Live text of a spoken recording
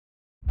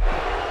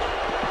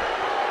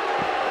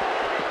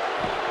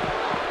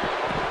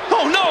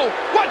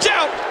Watch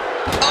out!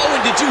 Oh,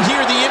 and did you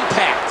hear the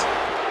impact?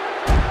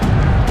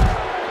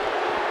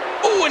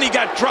 Oh, and he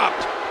got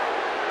dropped.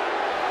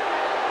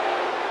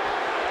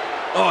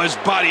 Oh, his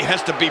body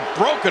has to be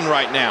broken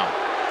right now.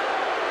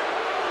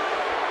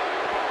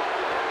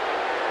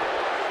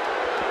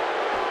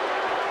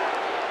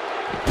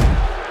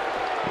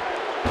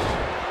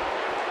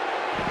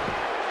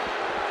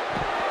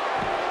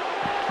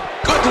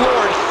 Good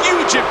Lord,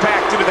 huge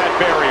impact into that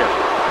barrier.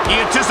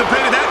 He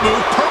anticipated that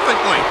move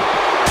perfectly.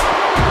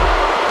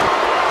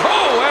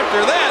 Oh,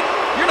 after that,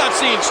 you're not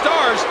seeing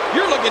stars,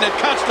 you're looking at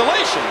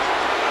constellations.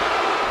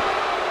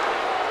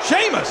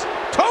 Sheamus,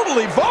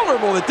 totally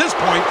vulnerable at this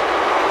point.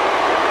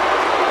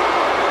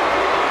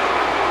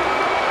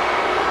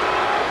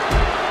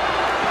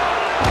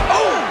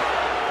 Oh!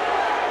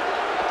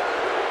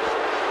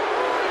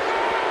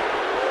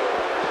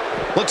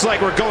 Looks like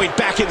we're going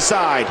back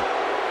inside.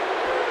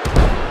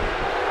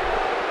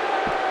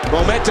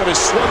 Momentum is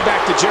swung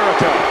back to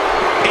Jericho,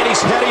 and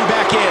he's heading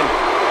back in.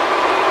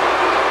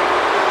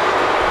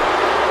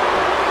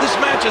 This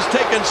match has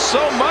taken so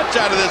much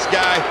out of this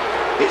guy.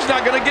 He's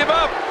not going to give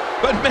up.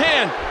 But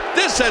man,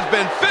 this has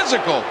been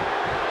physical.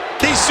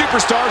 These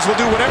superstars will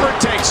do whatever it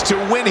takes to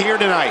win here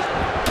tonight.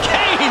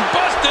 Kane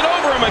busted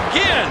over him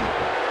again.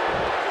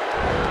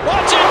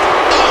 Watch it.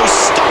 Oh,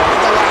 stop at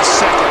the last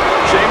second.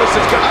 Sheamus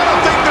has got... I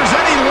don't think there's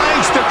any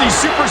lengths that these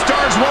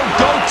superstars won't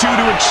go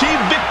to achieve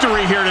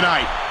victory here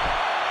tonight.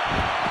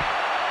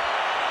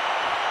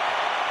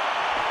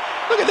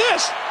 Look at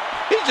this.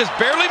 He's just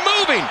barely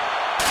moving.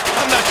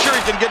 I'm not sure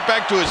he can get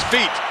back to his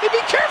feet. Hey, be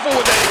careful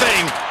with that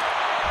thing.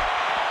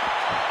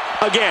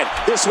 Again,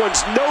 this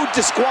one's no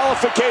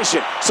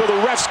disqualification, so the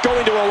ref's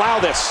going to allow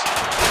this.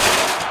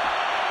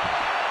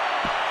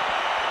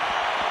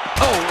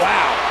 Oh,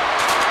 wow.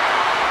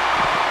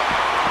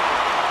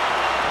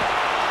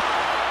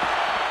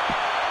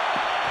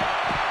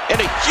 And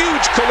a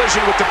huge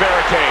collision with the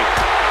barricade.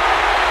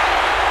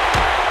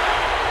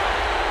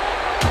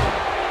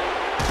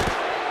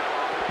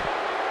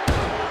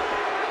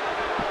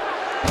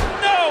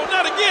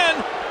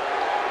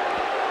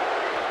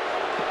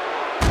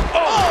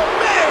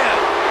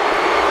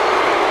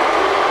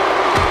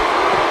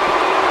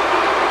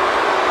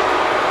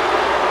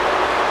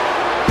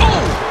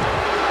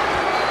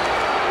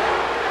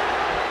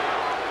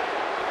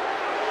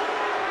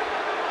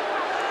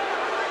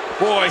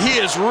 Boy, he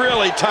is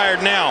really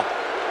tired now.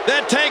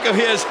 That tank of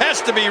his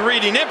has to be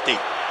reading empty.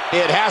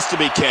 It has to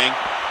be, King.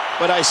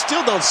 But I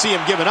still don't see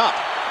him giving up.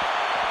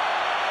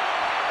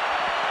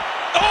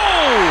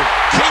 Oh!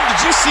 King,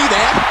 did you see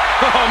that?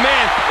 Oh,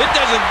 man, it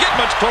doesn't get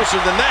much closer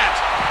than that.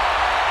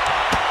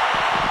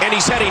 And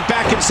he's heading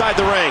back inside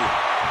the ring.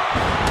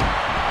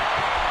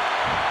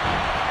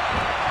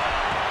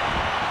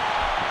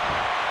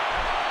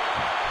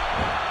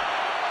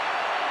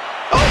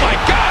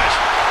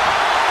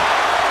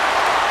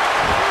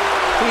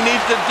 He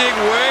needs to dig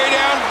way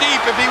down deep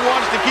if he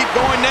wants to keep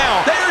going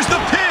now. There's the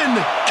pin.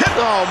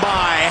 Oh,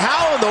 my.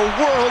 How in the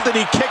world did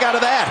he kick out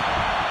of that?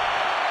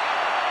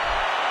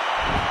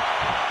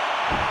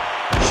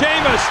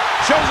 Sheamus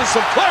shows us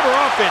some clever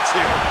offense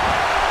here.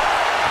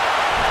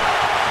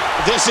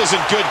 This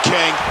isn't good,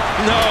 King.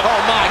 No.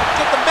 Oh, my.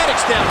 Get the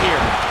medics down here.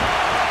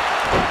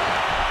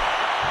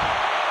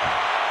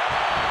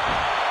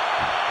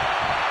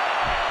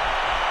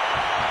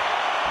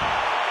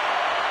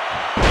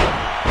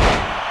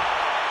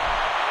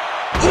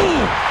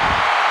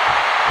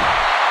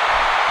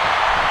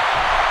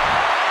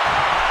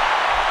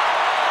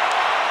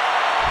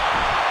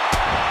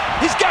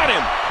 He's got him.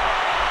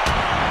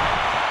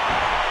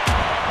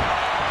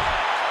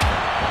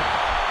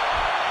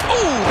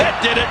 Oh, that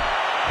did it.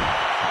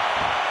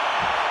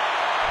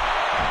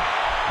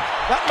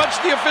 Not much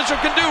the official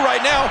can do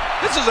right now.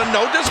 This is a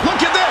no disc.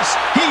 Look at this.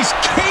 He's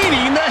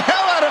caning the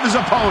hell out of his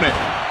opponent.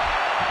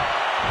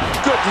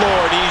 Good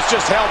Lord, he's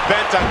just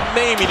hell-bent on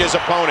maiming his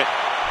opponent.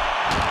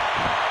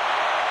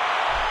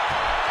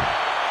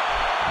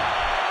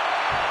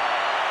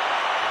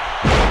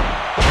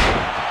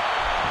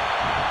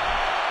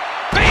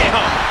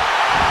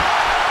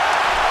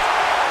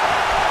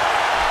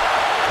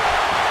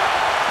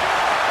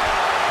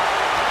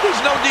 These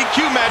no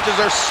DQ matches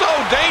are so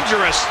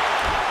dangerous.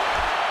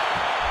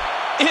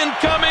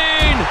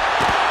 Incoming!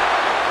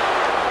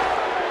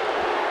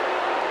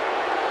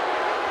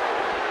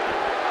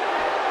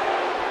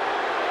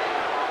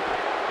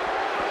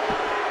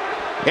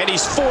 And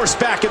he's forced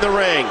back in the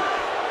ring.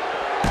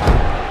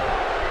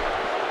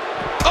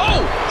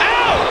 Oh!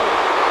 Ow!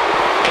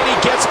 And he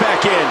gets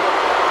back in.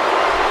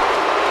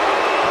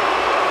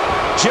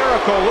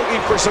 Jericho looking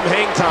for some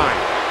hang time.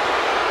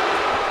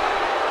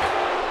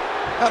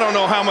 I don't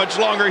know how much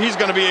longer he's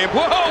going to be able...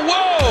 Whoa,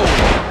 whoa!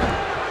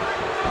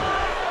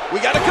 We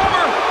got to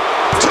cover.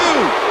 2, 3.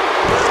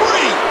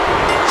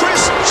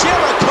 Chris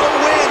Jericho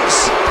wins.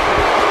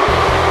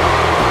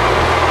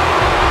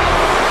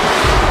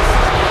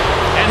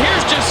 And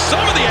here's just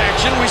some of the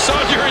action we saw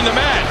during the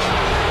match.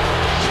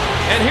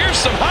 And here's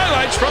some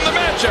highlights from the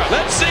matchup.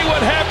 Let's see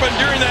what happened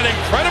during that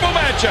incredible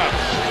matchup.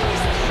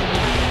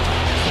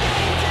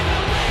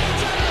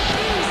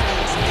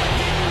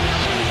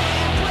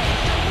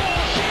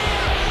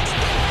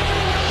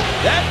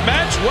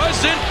 match was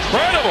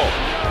incredible.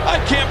 I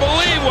can't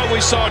believe what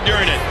we saw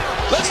during it.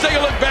 Let's take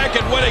a look back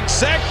at what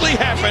exactly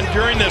happened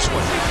during this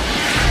one.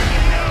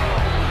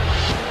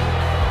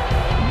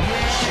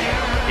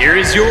 Here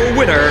is your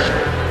winner,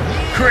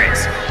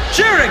 Chris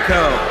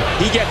Jericho.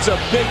 He gets a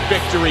big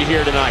victory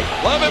here tonight.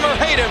 Love him or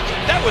hate him,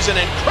 that was an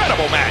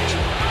incredible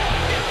match.